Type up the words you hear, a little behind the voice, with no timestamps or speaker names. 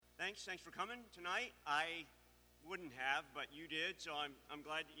Thanks for coming tonight. I wouldn't have, but you did, so I'm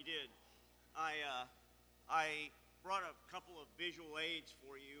glad that you did. I brought a couple of visual aids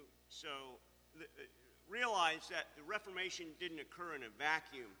for you. So realize that the Reformation didn't occur in a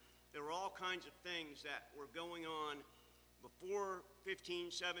vacuum. There were all kinds of things that were going on before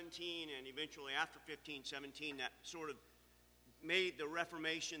 1517 and eventually after 1517 that sort of made the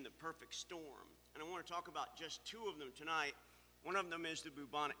Reformation the perfect storm. And I want to talk about just two of them tonight. One of them is the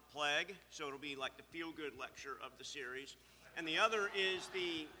bubonic plague, so it'll be like the feel-good lecture of the series. And the other is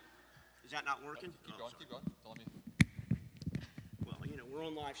the... Is that not working? Keep going. Don't let me... Well, we're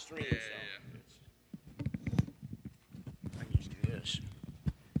on live stream, Yeah. I can just do this.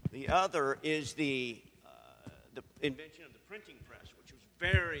 The other is the invention of the printing press, which was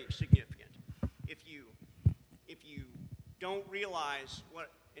very significant. If you don't realize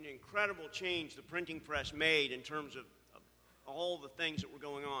what an incredible change the printing press made in terms of all the things that were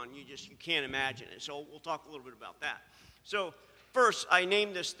going on, you can't imagine it. So we'll talk a little bit about that. So first, I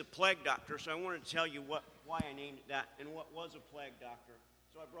named this the Plague Doctor, so I wanted to tell you why I named it that and what was a Plague Doctor.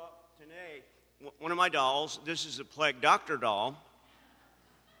 So I brought today one of my dolls. This is a Plague Doctor doll.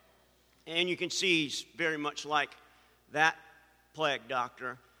 And you can see he's very much like that Plague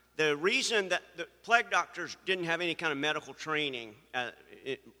Doctor. The reason that the Plague Doctors didn't have any kind of medical training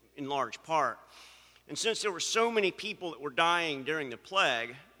in large part, and since there were so many people that were dying during the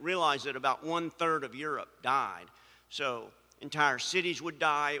plague, realized that about 1/3 of Europe died. So entire cities would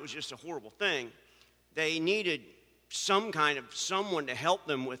die. It was just a horrible thing. They needed someone to help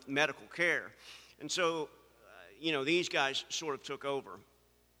them with medical care. And so, these guys sort of took over.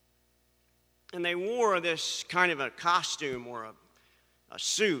 And they wore this kind of a costume or a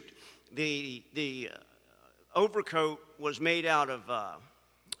suit. The overcoat was made out of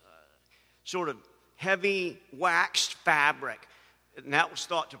sort of heavy waxed fabric, and that was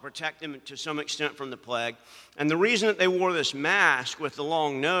thought to protect them to some extent from the plague. And the reason that they wore this mask with the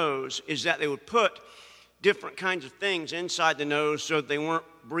long nose is that they would put different kinds of things inside the nose so that they weren't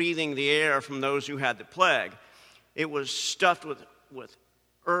breathing the air from those who had the plague. It was stuffed with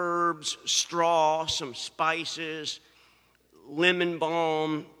herbs, straw, some spices, lemon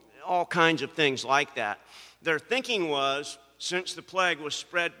balm, all kinds of things like that. Their thinking was, since the plague was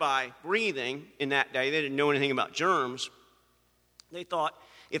spread by breathing in that day, they didn't know anything about germs, they thought,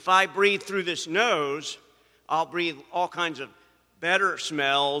 if I breathe through this nose, I'll breathe all kinds of better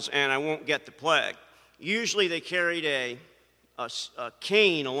smells and I won't get the plague. Usually they carried a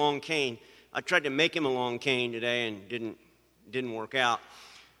cane, a long cane. I tried to make him a long cane today and didn't work out.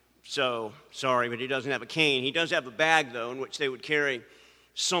 So, sorry, but he doesn't have a cane. He does have a bag, though, in which they would carry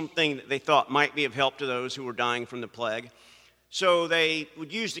something that they thought might be of help to those who were dying from the plague. So they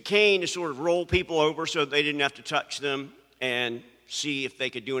would use the cane to sort of roll people over so that they didn't have to touch them and see if they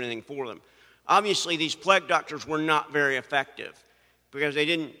could do anything for them. Obviously, these plague doctors were not very effective because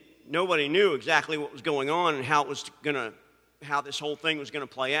nobody knew exactly what was going on and how this whole thing was going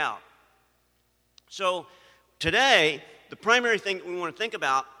to play out. So today, the primary thing that we want to think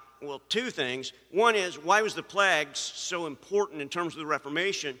about, well, two things. One is, why was the plague so important in terms of the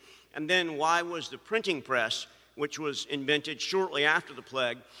Reformation? And then why was the printing press, which was invented shortly after the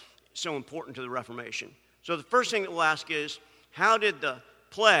plague, so important to the Reformation? So the first thing that we'll ask is, how did the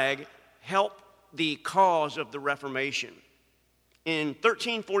plague help the cause of the Reformation? In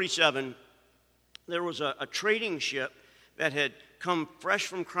 1347, there was a trading ship that had come fresh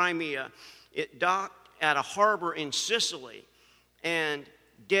from Crimea. It docked at a harbor in Sicily, and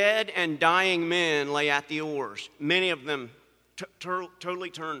dead and dying men lay at the oars. Many of them totally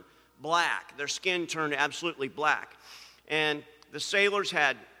turned black. Their skin turned absolutely black. And the sailors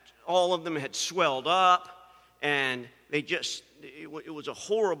all of them had swelled up, and it was a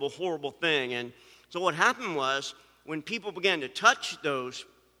horrible, horrible thing. And so what happened was, when people began to touch those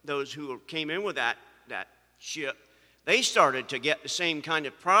who came in with that ship, they started to get the same kind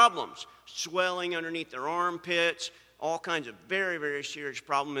of problems, swelling underneath their armpits, all kinds of very, very serious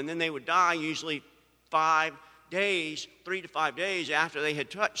problems, and then they would die usually 3 to 5 days after they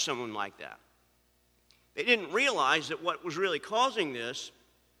had touched someone like that. They didn't realize that what was really causing this,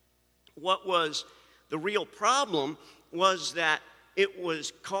 what was the real problem, was that it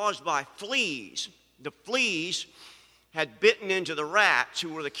was caused by fleas. The fleas had bitten into the rats who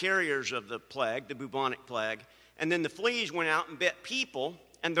were the carriers of the plague, the bubonic plague, and then the fleas went out and bit people,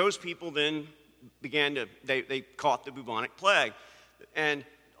 and those people then they caught the bubonic plague. And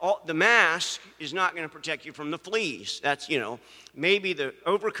the mask is not going to protect you from the fleas. That's, maybe the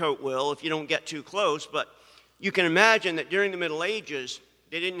overcoat will if you don't get too close, but you can imagine that during the Middle Ages,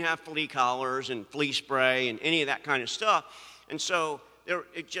 they didn't have flea collars and flea spray and any of that kind of stuff. And so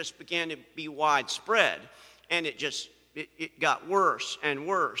it just began to be widespread. And it got worse and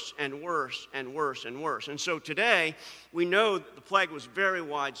worse and worse and worse and worse. And so today, we know that the plague was very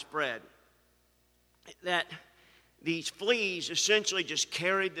widespread. That these fleas essentially just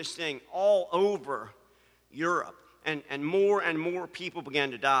carried this thing all over Europe. And more people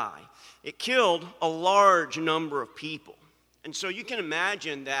began to die. It killed a large number of people. And so you can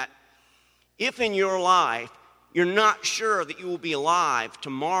imagine that if in your life you're not sure that you will be alive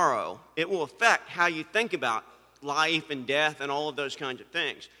tomorrow, it will affect how you think about life and death and all of those kinds of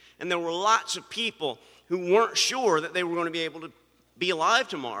things. And there were lots of people who weren't sure that they were going to be able to be alive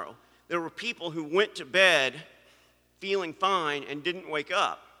tomorrow. There were people who went to bed feeling fine and didn't wake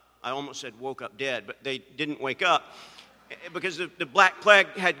up. I almost said woke up dead, but they didn't wake up because the Black Plague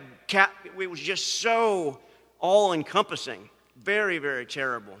it was just so all-encompassing, very, very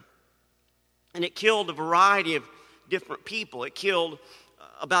terrible. And it killed a variety of different people. It killed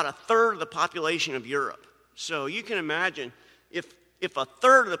about a third of the population of Europe. So you can imagine if a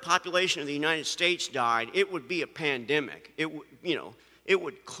third of the population of the United States died, it would be a pandemic. It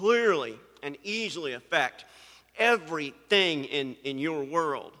would clearly and easily affect everything in your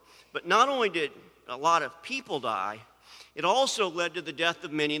world. But not only did a lot of people die, it also led to the death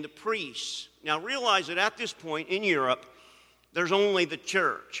of many of the priests. Now realize that at this point in Europe, there's only the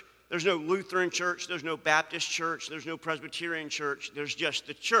church. There's no Lutheran church, there's no Baptist church, there's no Presbyterian church, there's just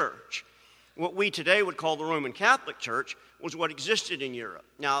the church. What we today would call the Roman Catholic Church was what existed in Europe.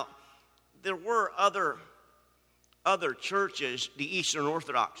 Now, there were other churches, the Eastern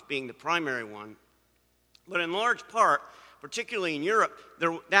Orthodox being the primary one, but in large part, particularly in Europe,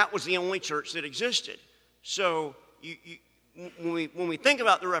 that was the only church that existed. So when we think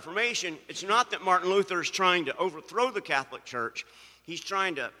about the Reformation, it's not that Martin Luther is trying to overthrow the Catholic Church. He's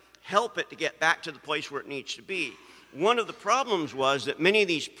trying to help it to get back to the place where it needs to be. One of the problems was that many of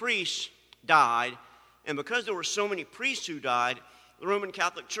these priests died, and because there were so many priests who died, the Roman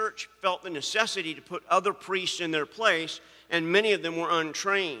Catholic Church felt the necessity to put other priests in their place, and many of them were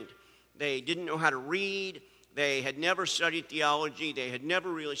untrained. They didn't know how to read. They had never studied theology. They had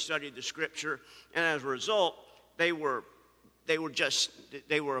never really studied the Scripture, and as a result, they were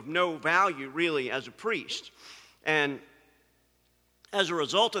of no value really as a priest. And as a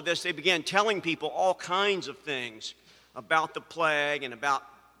result of this, they began telling people all kinds of things about the plague and about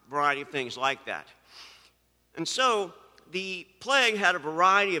a variety of things like that. And so the plague had a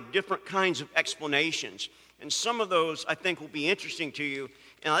variety of different kinds of explanations, and some of those I think will be interesting to you.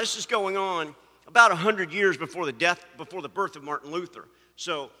 Now, this is going on about 100 years before the birth of Martin Luther.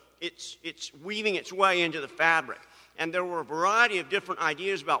 So it's weaving its way into the fabric. And there were a variety of different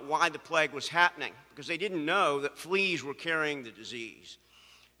ideas about why the plague was happening, because they didn't know that fleas were carrying the disease.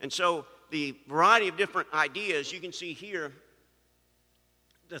 And so the variety of different ideas, you can see here,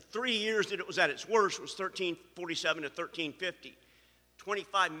 the 3 years that it was at its worst was 1347 to 1350.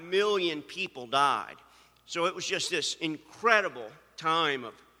 25 million people died. So it was just this incredible time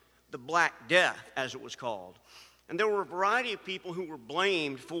of the Black Death, as it was called. And there were a variety of people who were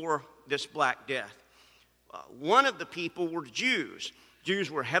blamed for this Black Death. One of the people were Jews. Jews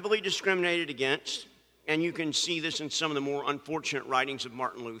were heavily discriminated against, and you can see this in some of the more unfortunate writings of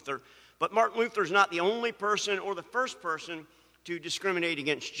Martin Luther. But Martin Luther is not the only person or the first person to discriminate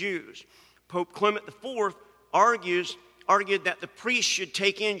against Jews. Pope Clement IV argued that the priests should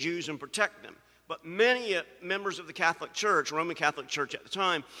take in Jews and protect them. But many members of the Catholic Church, Roman Catholic Church at the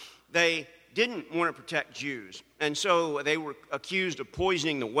time, they didn't want to protect Jews. And so they were accused of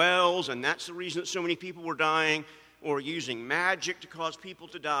poisoning the wells, and that's the reason that so many people were dying, or using magic to cause people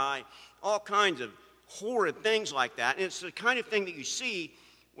to die, all kinds of horrid things like that. And it's the kind of thing that you see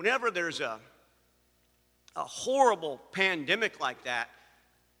whenever there's a horrible pandemic like that.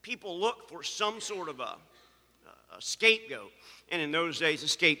 People look for some sort of a scapegoat. And in those days, the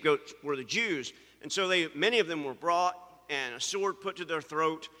scapegoats were the Jews. And so many of them were brought and a sword put to their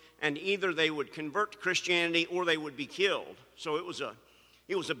throat, and either they would convert to Christianity or they would be killed. So it was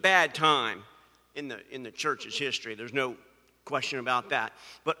a bad time in the church's history. There's no question about that.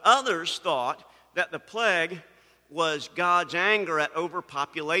 But others thought that the plague was God's anger at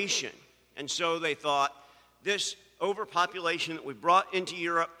overpopulation. And so they thought, this overpopulation that we brought into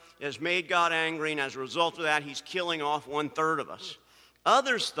Europe has made God angry, and as a result of that, he's killing off 1/3 of us.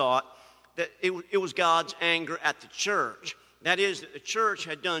 Others thought that it was God's anger at the church. That is, that the church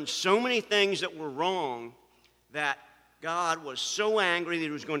had done so many things that were wrong that God was so angry that he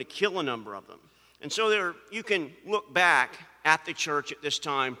was going to kill a number of them. And so you can look back at the church at this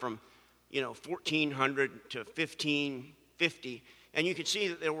time from 1400 to 1550, and you can see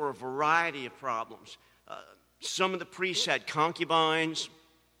that there were a variety of problems. Some of the priests had concubines,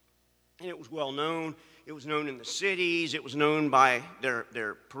 and it was well known. It was known in the cities. It was known by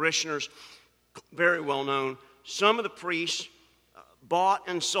their parishioners, very well known. Some of the priests bought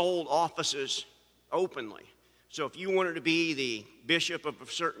and sold offices openly. So if you wanted to be the bishop of a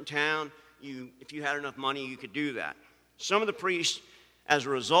certain town, if you had enough money, you could do that. Some of the priests, as a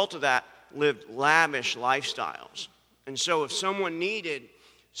result of that, lived lavish lifestyles. And so if someone needed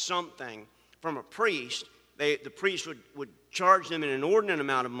something from a priest, the priest would charge them an inordinate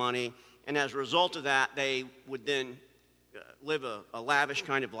amount of money, and as a result of that, they would then live a lavish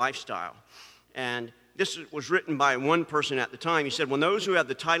kind of lifestyle. And this was written by one person at the time. He said, when those who have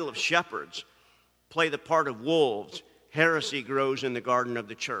the title of shepherds play the part of wolves, heresy grows in the garden of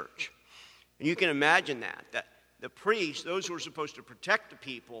the church. And you can imagine that the priests, those who were supposed to protect the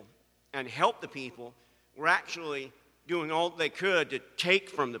people and help the people, were actually doing all they could to take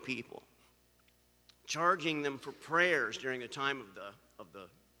from the people, charging them for prayers during the time of the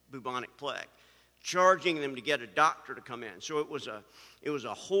bubonic plague, charging them to get a doctor to come in. So it was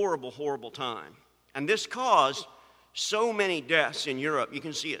a horrible, horrible time. And this caused so many deaths in Europe. You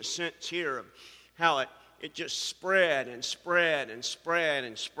can see a sense here of how it just spread and spread and spread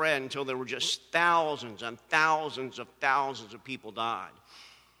and spread until there were just thousands and thousands of people died.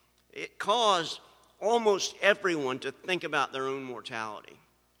 It caused almost everyone to think about their own mortality.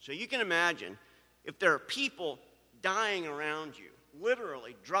 So you can imagine if there are people dying around you,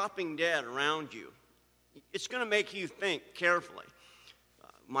 literally dropping dead around you, it's going to make you think carefully.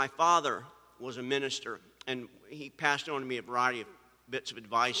 My father was a minister, and he passed on to me a variety of bits of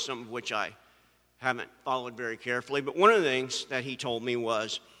advice, some of which I haven't followed very carefully. But one of the things that he told me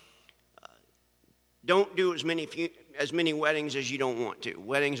was, don't do as many weddings as you don't want to.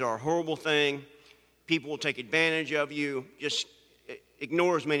 Weddings are a horrible thing. People will take advantage of you. Just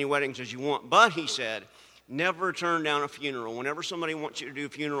ignore as many weddings as you want. But, he said, never turn down a funeral. Whenever somebody wants you to do a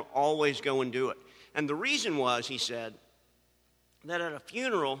funeral, always go and do it. And the reason was, he said, that at a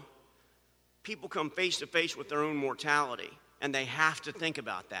funeral, people come face to face with their own mortality, and they have to think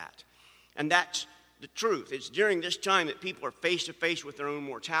about that. And that's the truth. It's during this time that people are face to face with their own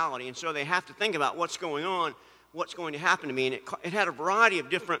mortality, and so they have to think about what's going on, what's going to happen to me. And it had a variety of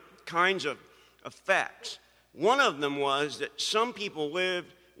different kinds of effects. One of them was that some people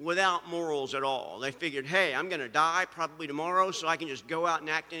lived without morals at all. They figured, hey, I'm going to die probably tomorrow, so I can just go out and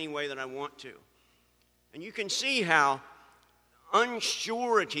act any way that I want to. And you can see how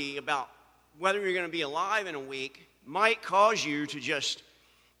unsurety about whether you're going to be alive in a week might cause you to just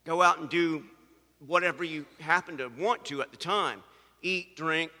go out and do whatever you happen to want to at the time. Eat,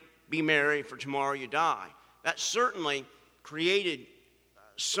 drink, be merry, for tomorrow you die. That certainly created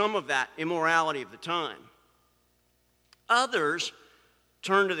some of that immorality of the time. Others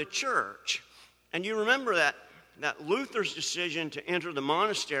turned to the church. And you remember that Luther's decision to enter the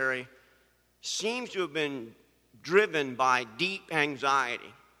monastery seems to have been driven by deep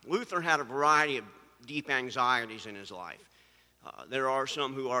anxiety. Luther had a variety of deep anxieties in his life. There are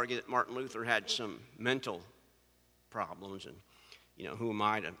some who argue that Martin Luther had some mental problems, and who am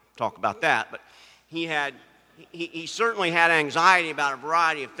I to talk about that? But he certainly had anxiety about a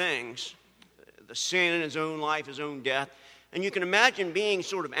variety of things, the sin in his own life, his own death, and you can imagine being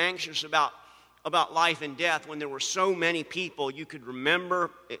sort of anxious about life and death when there were so many people you could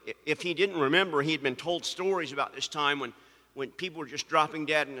remember. If he didn't remember, he had been told stories about this time when people were just dropping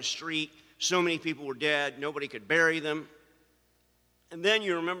dead in the street. So many people were dead, nobody could bury them. And then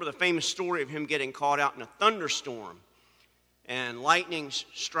you remember the famous story of him getting caught out in a thunderstorm and lightning's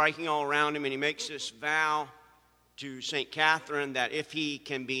striking all around him, and he makes this vow to St. Catherine that if he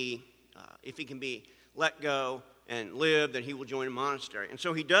can be let go and live, that he will join a monastery. And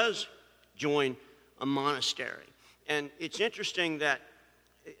so he does join a monastery. And it's interesting that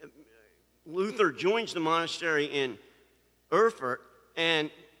Luther joins the monastery in Erfurt, and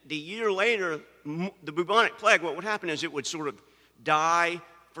the year later, the bubonic plague, what would happen is it would sort of die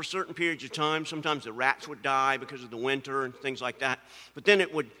for certain periods of time. Sometimes the rats would die because of the winter and things like that. But then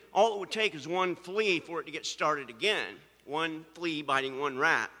all it would take is one flea for it to get started again. One flea biting one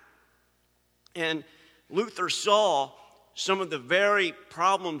rat. And Luther saw some of the very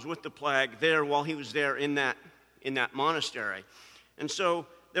problems with the plague there while he was there in that monastery. And so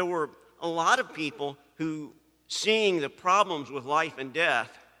there were a lot of people who, seeing the problems with life and death,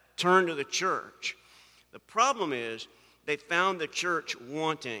 turned to the church. The problem is they found the church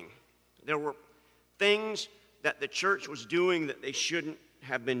wanting. There were things that the church was doing that they shouldn't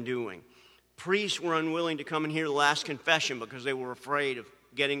have been doing. Priests were unwilling to come and hear the last confession because they were afraid of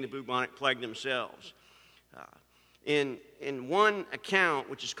getting the bubonic plague themselves. In one account,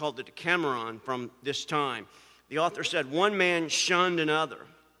 which is called the Decameron from this time, the author said, one man shunned another.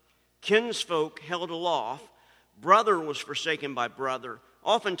 Kinsfolk held aloft. Brother was forsaken by brother.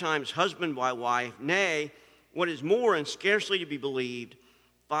 Oftentimes husband by wife. Nay, what is more and scarcely to be believed,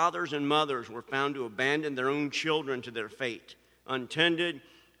 fathers and mothers were found to abandon their own children to their fate, untended,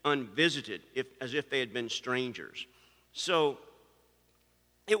 unvisited, as if they had been strangers. So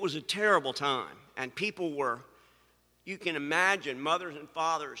it was a terrible time, and people were, you can imagine, mothers and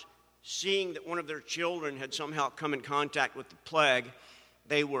fathers seeing that one of their children had somehow come in contact with the plague.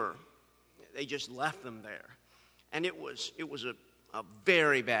 They just left them there. And it was a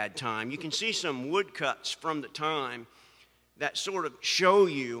very bad time. You can see some woodcuts from the time that sort of show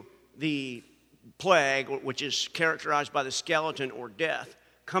you the plague, which is characterized by the skeleton or death,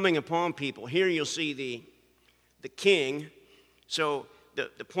 coming upon people. Here you'll see the king. So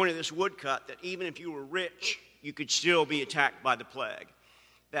the point of this woodcut, that even if you were rich, you could still be attacked by the plague.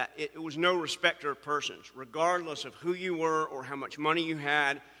 That it was no respecter of persons. Regardless of who you were or how much money you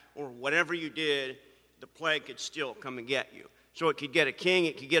had or whatever you did, the plague could still come and get you. So it could get a king,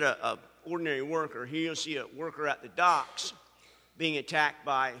 it could get a ordinary worker. Here you'll see a worker at the docks being attacked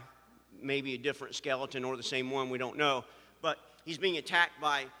by maybe a different skeleton or the same one, we don't know. But he's being attacked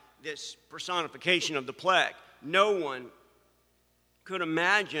by this personification of the plague. No one could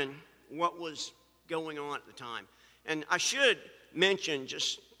imagine what was going on at the time. And I should mention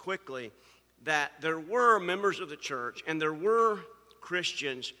just quickly that there were members of the church and there were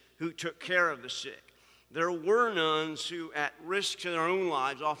Christians who took care of the sick. There were nuns who, at risk to their own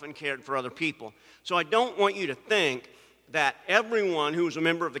lives, often cared for other people. So I don't want you to think that everyone who was a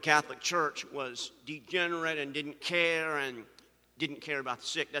member of the Catholic Church was degenerate and didn't care about the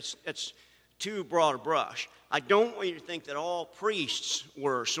sick. That's too broad a brush. I don't want you to think that all priests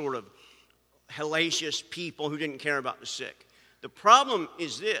were sort of hellacious people who didn't care about the sick. The problem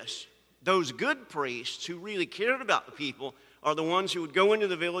is this: those good priests who really cared about the people are the ones who would go into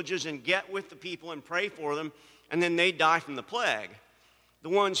the villages and get with the people and pray for them, and then they'd die from the plague. The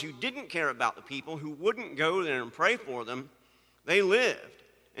ones who didn't care about the people, who wouldn't go there and pray for them, they lived.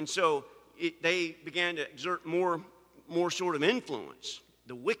 And so they began to exert more sort of influence,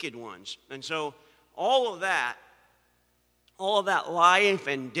 the wicked ones. And so all of that life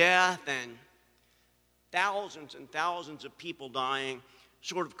and death and thousands of people dying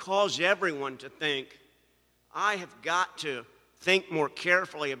sort of caused everyone to think, I have got to think more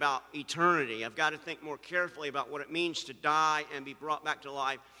carefully about eternity. I've got to think more carefully about what it means to die and be brought back to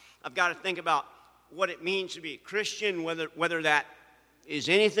life. I've got to think about what it means to be a Christian, whether that is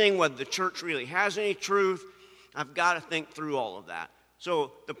anything, whether the church really has any truth. I've got to think through all of that.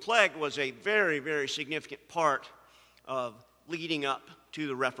 So the plague was a very, very significant part of leading up to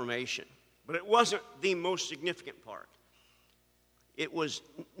the Reformation. But it wasn't the most significant part. It was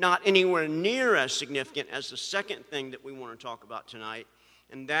not anywhere near as significant as the second thing that we want to talk about tonight,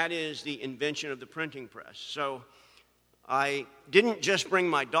 and that is the invention of the printing press. So I didn't just bring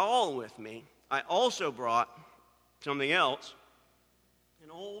my doll with me. I also brought something else.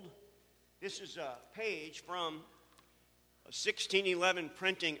 This is a page from a 1611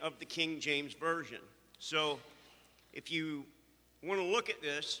 printing of the King James Version. So if you want to look at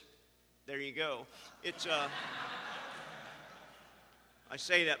this, there you go. It's I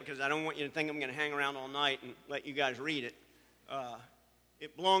say that because I don't want you to think I'm going to hang around all night and let you guys read it.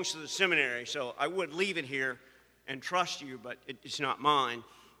 It belongs to the seminary, so I would leave it here and trust you, but it's not mine.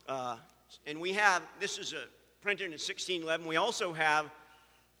 And we have, this is printed in 1611. We also have,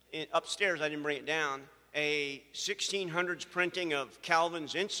 upstairs, I didn't bring it down, a 1600s printing of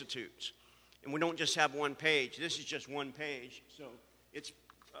Calvin's Institutes. And we don't just have one page. This is just one page. So it's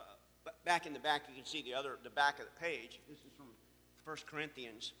back in the back, you can see the back of the page. This is from 1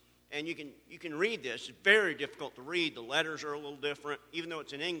 Corinthians. And you can read this. It's very difficult to read. The letters are a little different. Even though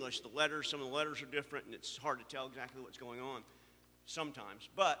it's in English, some of the letters are different, and it's hard to tell exactly what's going on sometimes.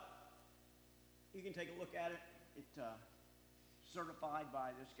 But you can take a look at it. It's certified by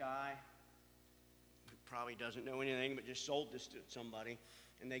this guy who probably doesn't know anything, but just sold this to somebody,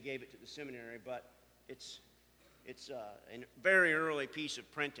 and they gave it to the seminary. But it's a very early piece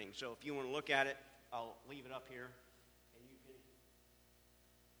of printing. So if you want to look at it, I'll leave it up here.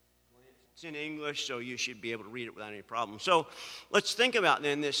 It's in English, so you should be able to read it without any problem. So let's think about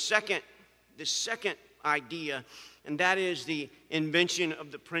then this second idea, and that is the invention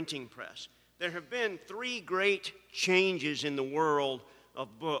of the printing press. There have been three great changes in the world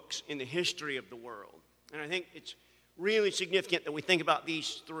of books, in the history of the world. And I think it's really significant that we think about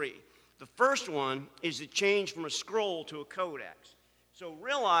these three. The first one is the change from a scroll to a codex. So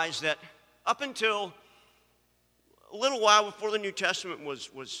realize that up until a little while before the New Testament was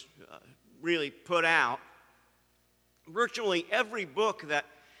really put out, Virtually every book that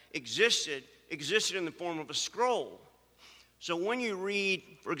existed in the form of a scroll. So when you read,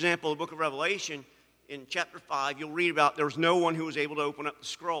 for example, the book of Revelation, in chapter 5, you'll read about there was no one who was able to open up the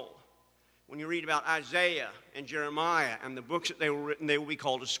scroll. When you read about Isaiah and Jeremiah and the books that they were written, they will be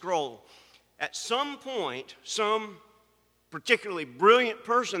called a scroll. At some point, some particularly brilliant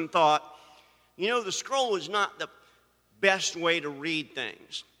person thought, the scroll is not the best way to read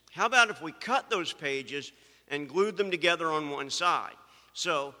things. How about if we cut those pages and glued them together on one side?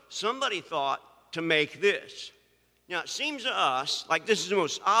 So somebody thought to make this. Now, it seems to us like this is the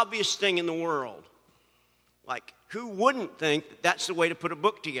most obvious thing in the world. Like, who wouldn't think that that's the way to put a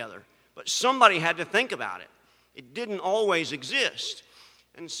book together? But somebody had to think about it. It didn't always exist.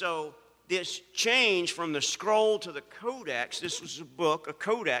 And so this change from the scroll to the codex, this was a book, a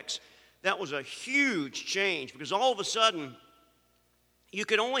codex, that was a huge change because all of a sudden you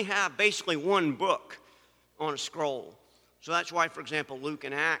could only have basically one book on a scroll. So that's why, for example, Luke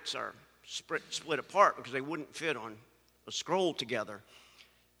and Acts are split apart because they wouldn't fit on a scroll together.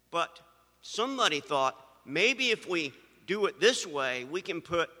 But somebody thought, maybe if we do it this way, we can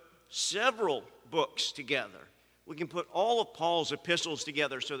put several books together. We can put all of Paul's epistles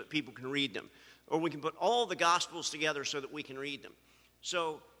together so that people can read them. Or we can put all the Gospels together so that we can read them.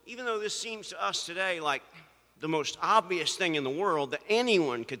 So even though this seems to us today like the most obvious thing in the world that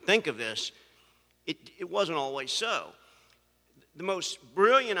anyone could think of this, it wasn't always so. The most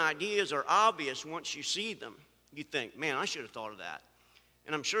brilliant ideas are obvious once you see them. You think, man, I should have thought of that.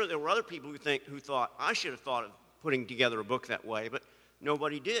 And I'm sure there were other people who thought, I should have thought of putting together a book that way, but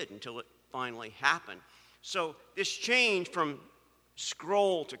nobody did until it finally happened. So this change from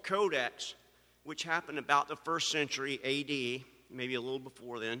scroll to codex, which happened about the 1st century A.D., maybe a little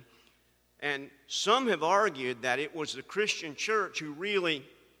before then, and some have argued that it was the Christian church who really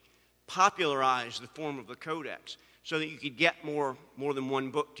popularized the form of the codex so that you could get more than one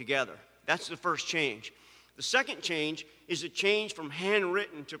book together. That's the first change. The second change is a change from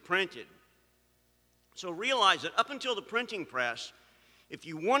handwritten to printed. So realize that up until the printing press, if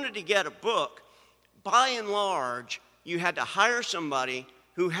you wanted to get a book, by and large, you had to hire somebody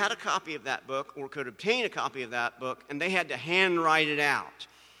who had a copy of that book or could obtain a copy of that book, and they had to handwrite it out.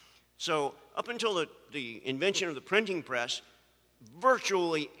 So up until the invention of the printing press,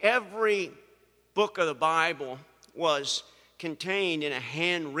 virtually every book of the Bible was contained in a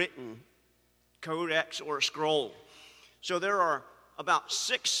handwritten codex or a scroll. So there are about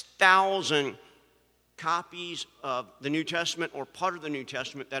 6,000 copies of the New Testament or part of the New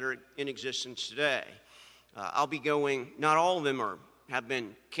Testament that are in existence today. I'll be going, not all of them have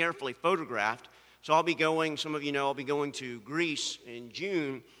been carefully photographed, so I'll be going, some of you know, I'll be going to Greece in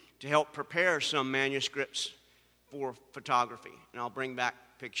June to help prepare some manuscripts for photography, and I'll bring back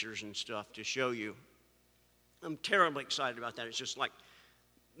pictures and stuff to show you. I'm terribly excited about that. It's just like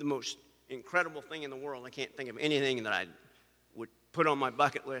the most incredible thing in the world. I can't think of anything that I would put on my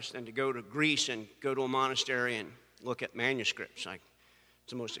bucket list than to go to Greece and go to a monastery and look at manuscripts.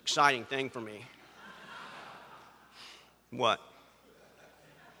 It's the most exciting thing for me. What?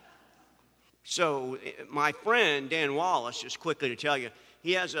 So my friend, Dan Wallace, just quickly to tell you,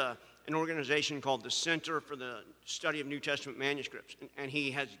 he has an organization called the Center for the Study of New Testament Manuscripts. And he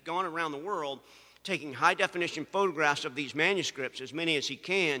has gone around the world taking high-definition photographs of these manuscripts, as many as he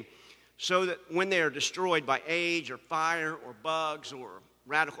can, so that when they are destroyed by age or fire or bugs or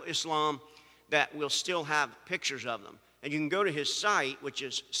radical Islam, that we'll still have pictures of them. And you can go to his site, which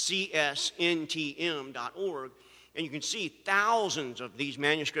is csntm.org, and you can see thousands of these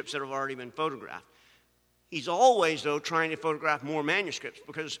manuscripts that have already been photographed. He's always, though, trying to photograph more manuscripts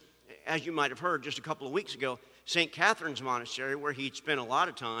because, as you might have heard just a couple of weeks ago, St. Catherine's Monastery, where he'd spent a lot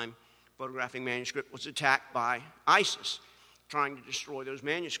of time photographing manuscript, was attacked by ISIS, trying to destroy those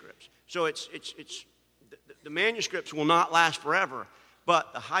manuscripts. So the manuscripts will not last forever,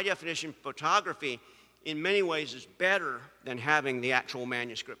 but the high-definition photography in many ways is better than having the actual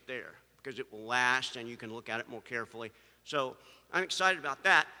manuscript there because it will last and you can look at it more carefully. So I'm excited about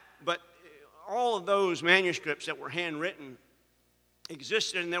that. But all of those manuscripts that were handwritten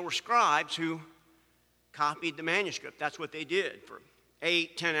existed, and there were scribes who copied the manuscript. That's what they did for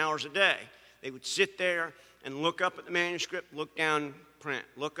 8-10 hours a day. They would sit there and look up at the manuscript, look down, print,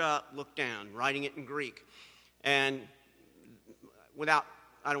 look up, look down, writing it in Greek. And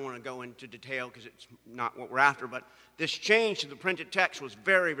I don't want to go into detail because it's not what we're after, but this change to the printed text was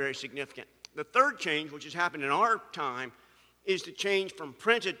very, very significant. The third change, which has happened in our time, is the change from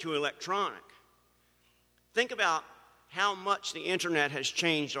printed to electronic. Think about how much the internet has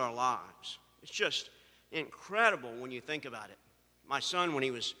changed our lives. It's just incredible when you think about it. My son, when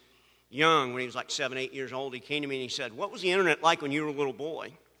he was young, when he was like 7, 8 years old, he came to me and he said, "What was the internet like when you were a little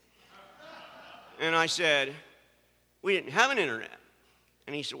boy?" And I said, "We didn't have an internet."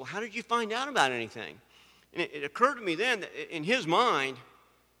 And he said, "Well, how did you find out about anything?" And it occurred to me then that in his mind,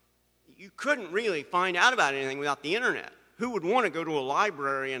 you couldn't really find out about anything without the internet. Who would want to go to a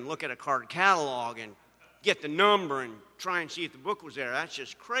library and look at a card catalog and get the number and try and see if the book was there? That's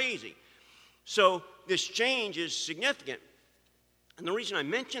just crazy. So this change is significant. And the reason I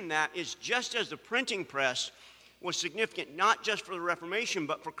mention that is just as the printing press was significant not just for the Reformation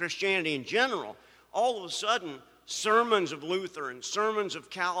but for Christianity in general, all of a sudden sermons of Luther and sermons of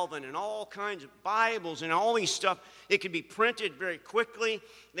Calvin and all kinds of Bibles and all these stuff, it could be printed very quickly.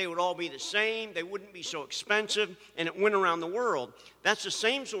 They would all be the same. They wouldn't be so expensive, and it went around the world. That's the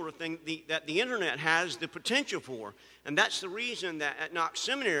same sort of thing that the internet has the potential for. And that's the reason that at Knox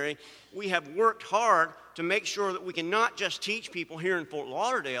Seminary we have worked hard to make sure that we can not just teach people here in Fort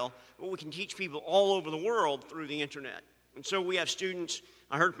Lauderdale, but we can teach people all over the world through the internet. And so we have students.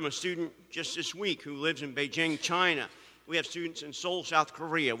 I heard from a student just this week who lives in Beijing, China. We have students in Seoul, South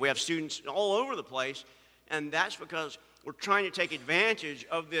Korea. We have students all over the place, and that's because we're trying to take advantage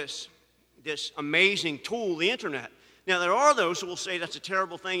of this amazing tool, the internet. Now, there are those who will say that's a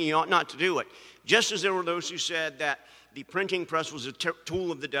terrible thing and you ought not to do it, just as there were those who said that the printing press was a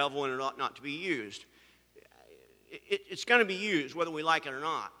tool of the devil and it ought not to be used. It's going to be used whether we like it or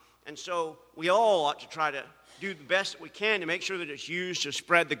not. And so we all ought to try to do the best that we can to make sure that it's used to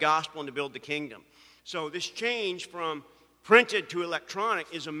spread the gospel and to build the kingdom. So this change from printed to electronic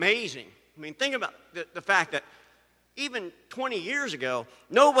is amazing. I mean, think about the fact that even 20 years ago,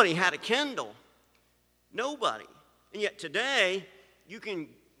 nobody had a Kindle. Nobody. And yet today, you can,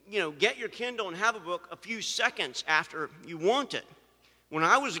 get your Kindle and have a book a few seconds after you want it. When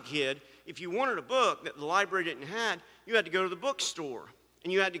I was a kid, if you wanted a book that the library didn't have, you had to go to the bookstore.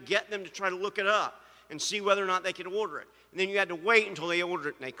 And you had to get them to try to look it up and see whether or not they could order it. And then you had to wait until they ordered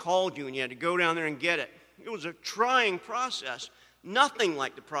it and they called you and you had to go down there and get it. It was a trying process, nothing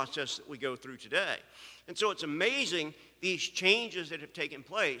like the process that we go through today. And so it's amazing these changes that have taken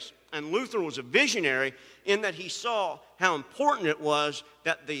place. And Luther was a visionary in that he saw how important it was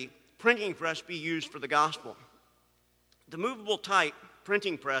that the printing press be used for the gospel. The movable type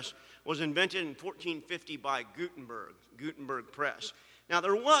printing press was invented in 1450 by Gutenberg Press. Now,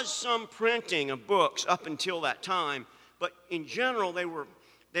 there was some printing of books up until that time, but in general, they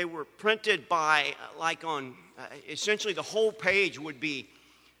were printed by, essentially the whole page would be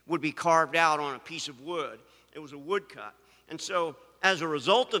carved out on a piece of wood. It was a woodcut. And so, as a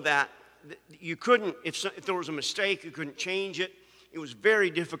result of that, you couldn't, if there was a mistake, you couldn't change it. It was very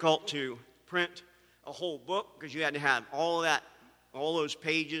difficult to print a whole book because you had to have all those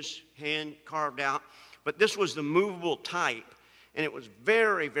pages hand carved out. But this was the movable type. And it was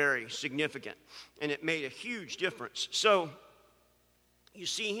very, very significant. And it made a huge difference. So, you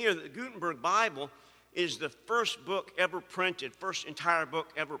see here that the Gutenberg Bible is the first book ever printed, first entire book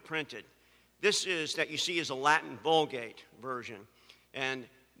ever printed. This that you see is a Latin Vulgate version. And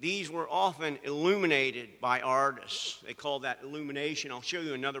these were often illuminated by artists. They call that illumination. I'll show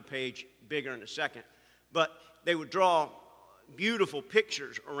you another page bigger in a second. But they would draw beautiful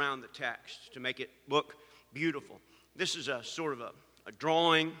pictures around the text to make it look beautiful. This is a sort of a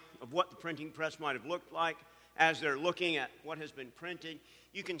drawing of what the printing press might have looked like as they're looking at what has been printed.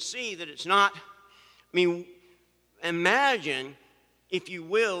 You can see that it's not, imagine, if you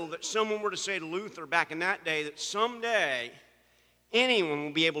will, that someone were to say to Luther back in that day that someday anyone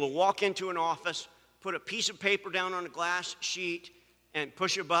will be able to walk into an office, put a piece of paper down on a glass sheet, and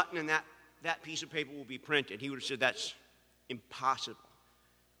push a button and that piece of paper will be printed. He would have said that's impossible.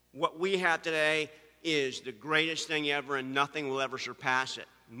 What we have today is the greatest thing ever, and nothing will ever surpass it.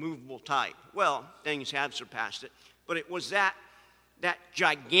 Movable type. Well, things have surpassed it, but it was that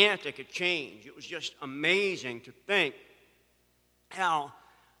gigantic a change. It was just amazing to think how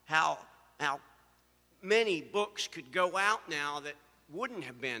many books could go out now that wouldn't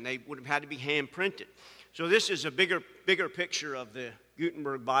have been. They would have had to be hand printed. So this is a bigger picture of the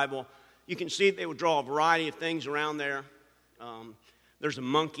Gutenberg Bible. You can see they would draw a variety of things around there. There's a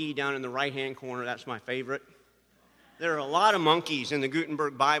monkey down in the right-hand corner. That's my favorite. There are a lot of monkeys in the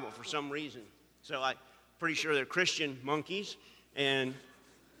Gutenberg Bible for some reason. So I'm pretty sure they're Christian monkeys, and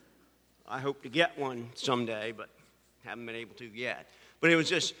I hope to get one someday, but haven't been able to yet. But it was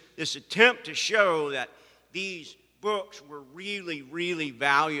just this attempt to show that these books were really, really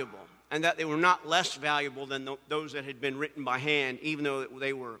valuable, and that they were not less valuable than those that had been written by hand, even though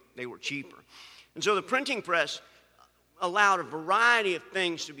they were cheaper. And so the printing press allowed a variety of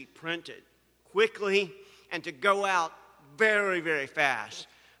things to be printed quickly and to go out very, very fast.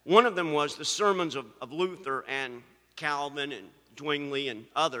 One of them was the sermons of Luther and Calvin and Zwingli and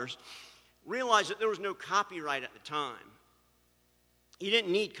others. Realized that there was no copyright at the time. You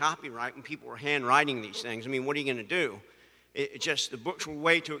didn't need copyright when people were handwriting these things. I mean, what are you going to do? It just, the books were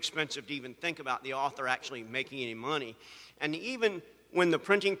way too expensive to even think about the author actually making any money. And even when the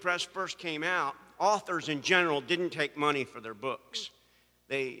printing press first came out, authors in general didn't take money for their books.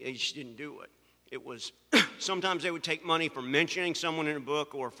 They just didn't do it. It was, sometimes they would take money for mentioning someone in a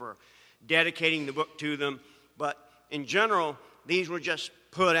book or for dedicating the book to them. But in general, these were just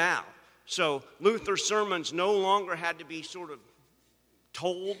put out. So Luther's sermons no longer had to be sort of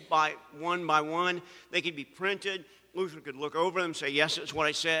told by one. They could be printed. Luther could look over them, say, yes, that's what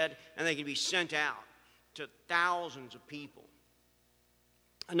I said, and they could be sent out to thousands of people.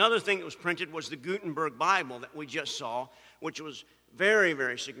 Another thing that was printed was the Gutenberg Bible that we just saw, which was very,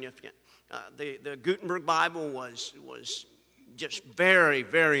 very significant. The Gutenberg Bible was just very,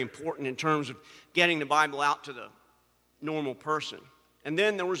 very important in terms of getting the Bible out to the normal person. And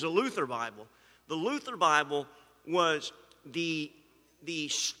then there was the Luther Bible. The Luther Bible was the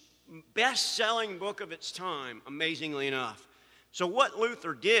best-selling book of its time, amazingly enough. So what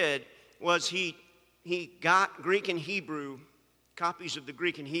Luther did was he got Greek and Hebrew, copies of the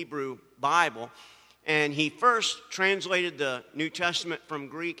Greek and Hebrew Bible, and he first translated the New Testament from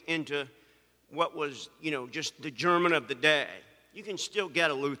Greek into what was, just the German of the day. You can still get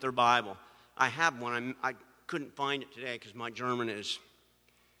a Luther Bible. I have one. I couldn't find it today because my German it's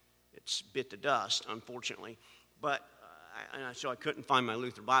bit the dust, unfortunately. But so I couldn't find my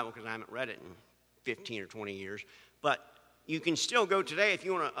Luther Bible because I haven't read it in 15 or 20 years. But you can still go today, if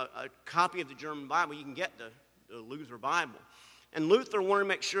you want a copy of the German Bible, you can get the Luther Bible. And Luther wanted to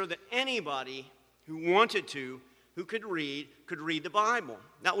make sure that anybody who wanted to, who could read the Bible.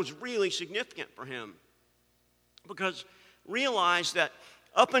 That was really significant for him. Because realize that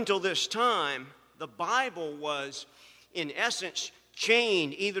up until this time, the Bible was, in essence,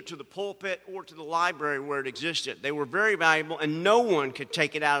 chained either to the pulpit or to the library where it existed. They were very valuable, and no one could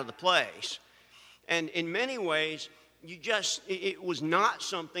take it out of the place. And in many ways, it was not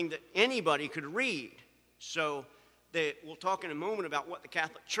something that anybody could read. So we'll talk in a moment about what the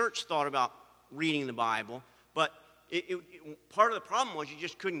Catholic Church thought about reading the Bible, but part of the problem was you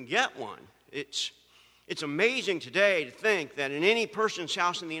just couldn't get one. It's amazing today to think that in any person's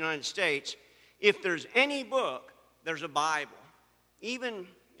house in the United States, if there's any book, there's a Bible. Even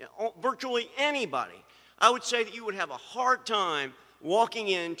virtually anybody. I would say that you would have a hard time walking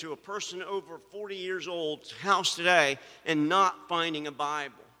into a person over 40 years old's house today and not finding a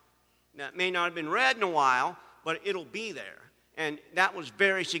Bible. Now, it may not have been read in a while, but it'll be there. And that was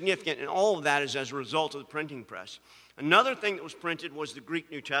very significant, and all of that is as a result of the printing press. Another thing that was printed was the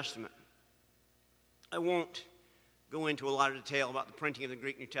Greek New Testament. I won't go into a lot of detail about the printing of the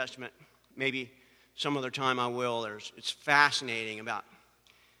Greek New Testament. Maybe some other time I will. It's fascinating about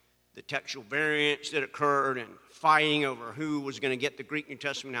the textual variants that occurred and fighting over who was going to get the Greek New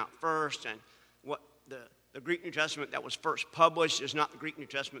Testament out first, and what the Greek New Testament that was first published is not the Greek New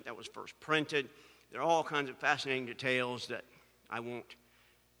Testament that was first printed. There are all kinds of fascinating details that I won't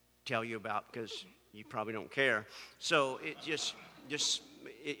tell you about because you probably don't care. So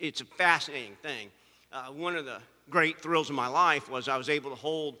it's a fascinating thing. One of the great thrills of my life was I was able to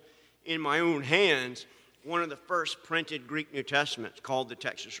hold in my own hands one of the first printed Greek New Testaments called the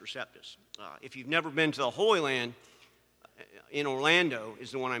Textus Receptus. If you've never been to the Holy Land, in Orlando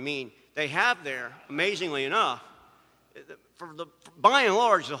is the one I mean, they have there, amazingly enough, by and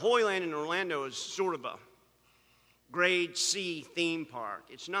large, the Holy Land in Orlando is sort of a grade C theme park.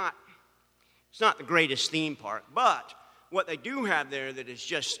 It's not the greatest theme park, but what they do have there that is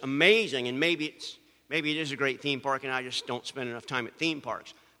just amazing, and maybe it is a great theme park and I just don't spend enough time at theme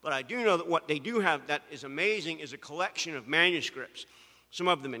parks, but I do know that what they do have that is amazing is a collection of manuscripts, some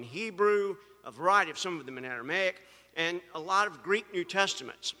of them in Hebrew, a variety of some of them in Aramaic, and a lot of Greek New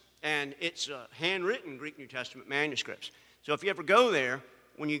Testaments. And it's handwritten Greek New Testament manuscripts. So if you ever go there,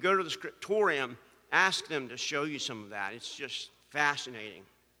 when you go to the scriptorium, ask them to show you some of that. It's just fascinating.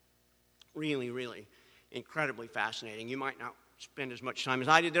 Really, really incredibly fascinating. You might not spend as much time as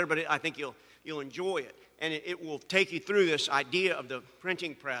I did there, but I think you'll enjoy it. And it will take you through this idea of the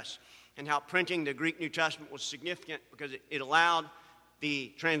printing press and how printing the Greek New Testament was significant because it allowed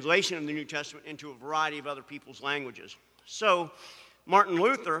the translation of the New Testament into a variety of other people's languages. So Martin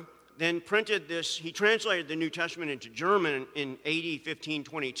Luther then printed this. He translated the New Testament into German in AD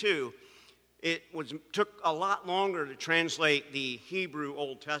 1522. It took a lot longer to translate the Hebrew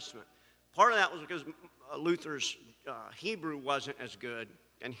Old Testament. Part of that was because Luther's Hebrew wasn't as good.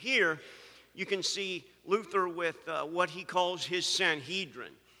 And here you can see Luther with what he calls his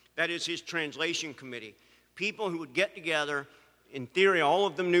Sanhedrin. That is his translation committee. People who would get together, in theory, all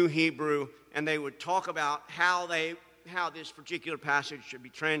of them knew Hebrew, and they would talk about how this particular passage should be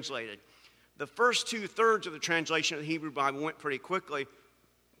translated. The first 2/3 of the translation of the Hebrew Bible went pretty quickly,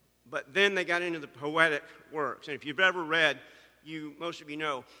 but then they got into the poetic works. And if you've ever read, most of you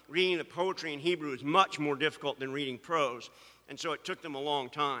know, reading the poetry in Hebrew is much more difficult than reading prose. And so it took them a long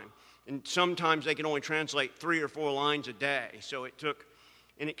time. And sometimes they could only translate 3 or 4 lines a day. So it took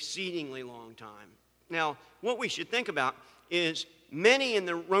an exceedingly long time. Now, what we should think about is many in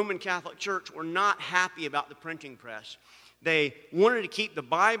the Roman Catholic Church were not happy about the printing press. They wanted to keep the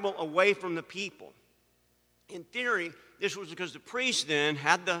Bible away from the people. In theory, this was because the priests then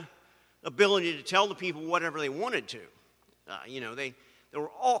had the ability to tell the people whatever they wanted to. There were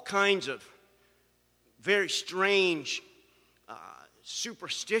all kinds of very strange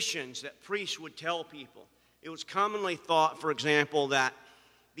superstitions that priests would tell people. It was commonly thought, for example, that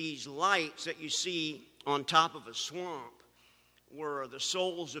these lights that you see on top of a swamp were the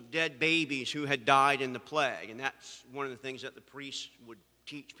souls of dead babies who had died in the plague. And that's one of the things that the priests would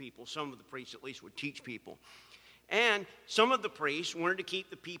teach people. Some of the priests, at least, would teach people. And some of the priests wanted to keep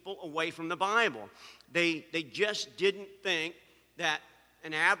the people away from the Bible. They just didn't think that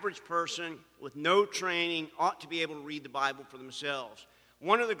an average person with no training ought to be able to read the Bible for themselves.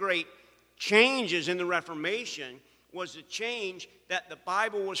 One of the great changes in the Reformation was the change that the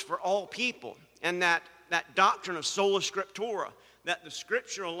Bible was for all people, and that doctrine of sola scriptura, that the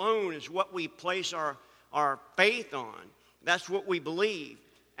Scripture alone is what we place our faith on. That's what we believe.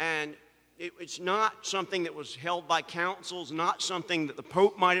 And it's not something that was held by councils, not something that the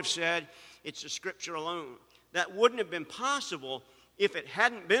Pope might have said. It's the Scripture alone. That wouldn't have been possible if it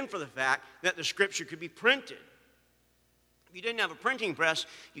hadn't been for the fact that the Scripture could be printed. If you didn't have a printing press,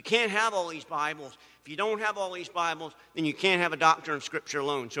 you can't have all these Bibles. If you don't have all these Bibles, then you can't have a doctrine of Scripture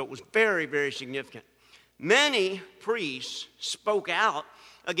alone. So it was very, very significant. Many priests spoke out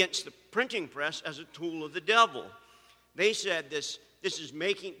against the printing press as a tool of the devil. They said this is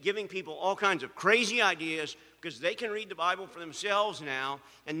giving people all kinds of crazy ideas because they can read the Bible for themselves now,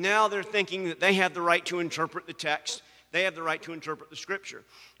 and now they're thinking that they have the right to interpret the text. They have the right to interpret the Scripture.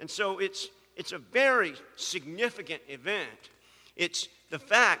 And so it's a very significant event. It's the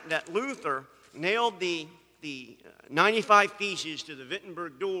fact that Luther nailed the 95 Theses to the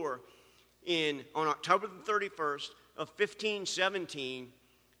Wittenberg door on October the 31st of 1517.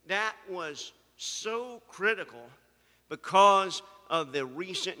 That was so critical because of the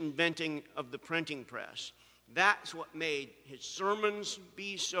recent inventing of the printing press. That's what made his sermons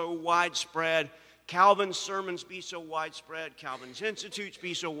be so widespread, Calvin's sermons be so widespread, Calvin's institutes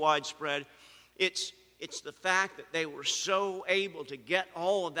be so widespread. It's the fact that they were so able to get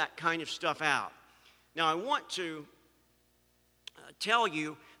all of that kind of stuff out. Now, I want to tell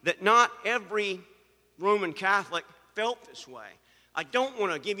you that not every Roman Catholic felt this way. I don't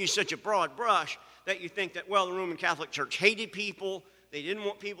want to give you such a broad brush that you think that, well, the Roman Catholic Church hated people, they didn't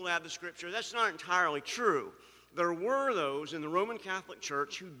want people to have the Scripture. That's not entirely true. There were those in the Roman Catholic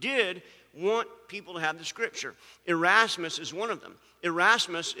Church who did want people to have the Scripture. Erasmus is one of them.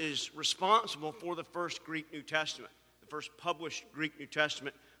 Erasmus is responsible for the first Greek New Testament, the first published Greek New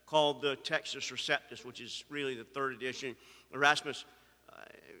Testament called the Textus Receptus, which is really the third edition. Erasmus,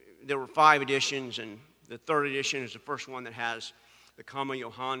 there were 5 editions, and the third edition is the first one that has the comma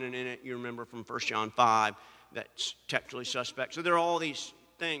Johannan in it. You remember from 1 John 5, that's textually suspect. So there are all these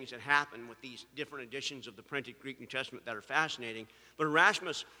things that happen with these different editions of the printed Greek New Testament that are fascinating. But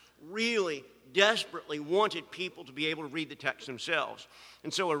Erasmus really desperately wanted people to be able to read the text themselves.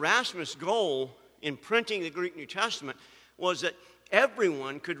 And so Erasmus' goal in printing the Greek New Testament was that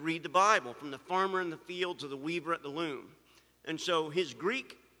everyone could read the Bible, from the farmer in the field to the weaver at the loom. And so his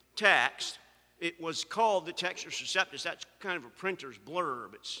Greek text, it was called the Textus Receptus. That's kind of a printer's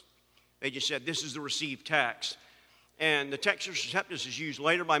blurb. They just said, this is the received text. And the Textus Receptus is used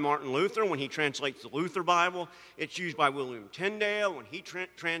later by Martin Luther when he translates the Luther Bible. It's used by William Tyndale when he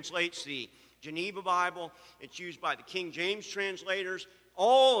translates the Geneva Bible. It's used by the King James translators.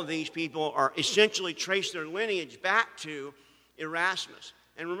 All of these people are essentially trace their lineage back to Erasmus.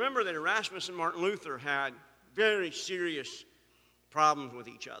 And remember that Erasmus and Martin Luther had very serious problems with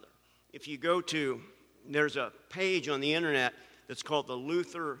each other. If you go there's a page on the internet that's called the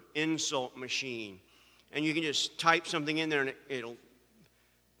Luther Insult Machine. And you can just type something in there and it'll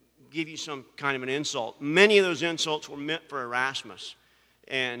give you some kind of an insult. Many of those insults were meant for Erasmus.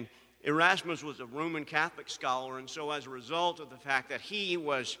 And Erasmus was a Roman Catholic scholar, and so as a result of the fact that he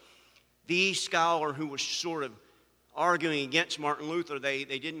was the scholar who was sort of arguing against Martin Luther, they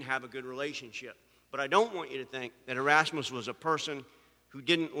didn't have a good relationship. But I don't want you to think that Erasmus was a person who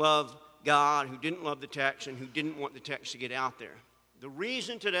didn't love God, who didn't love the text, and who didn't want the text to get out there. The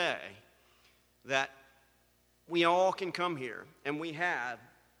reason today that we all can come here, and we have,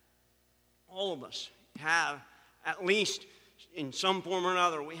 all of us have, at least in some form or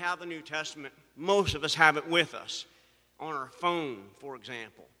another, we have the New Testament. Most of us have it with us on our phone, for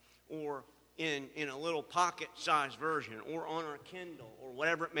example, or in a little pocket-sized version, or on our Kindle, or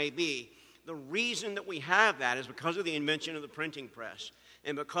whatever it may be. The reason that we have that is because of the invention of the printing press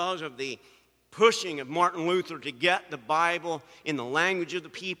and because of the pushing of Martin Luther to get the Bible in the language of the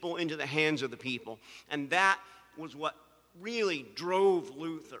people into the hands of the people. And that was what really drove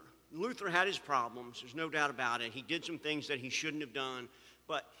Luther. Luther had his problems, there's no doubt about it. He did some things that he shouldn't have done,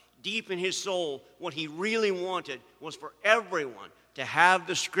 but deep in his soul, what he really wanted was for everyone to have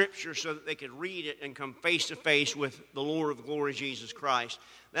the Scripture so that they could read it and come face to face with the Lord of glory, Jesus Christ.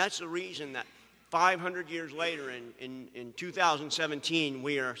 That's the reason that 500 years later, in 2017,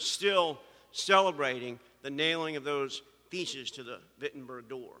 we are still celebrating the nailing of those theses to the Wittenberg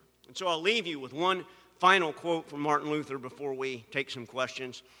door. And so I'll leave you with one final quote from Martin Luther before we take some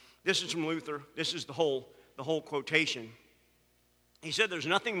questions. This is from Luther. This is the whole quotation. He said, "There's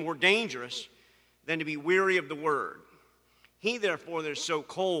nothing more dangerous than to be weary of the word. He, therefore, that is so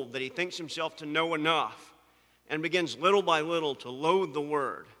cold that he thinks himself to know enough and begins little by little to loathe the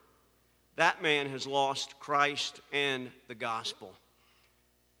word, that man has lost Christ and the gospel.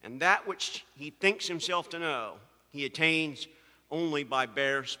 And that which he thinks himself to know, he attains only by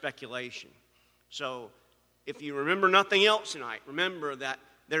bare speculation." So, if you remember nothing else tonight, remember that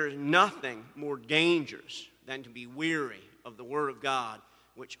there is nothing more dangerous than to be weary of the Word of God,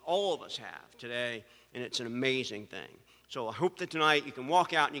 which all of us have today, and it's an amazing thing. So I hope that tonight you can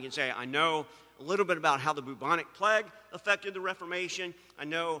walk out and you can say, I know a little bit about how the bubonic plague affected the Reformation. I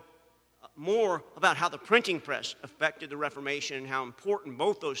know more about how the printing press affected the Reformation and how important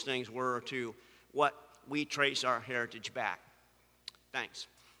both those things were to what we trace our heritage back. Thanks.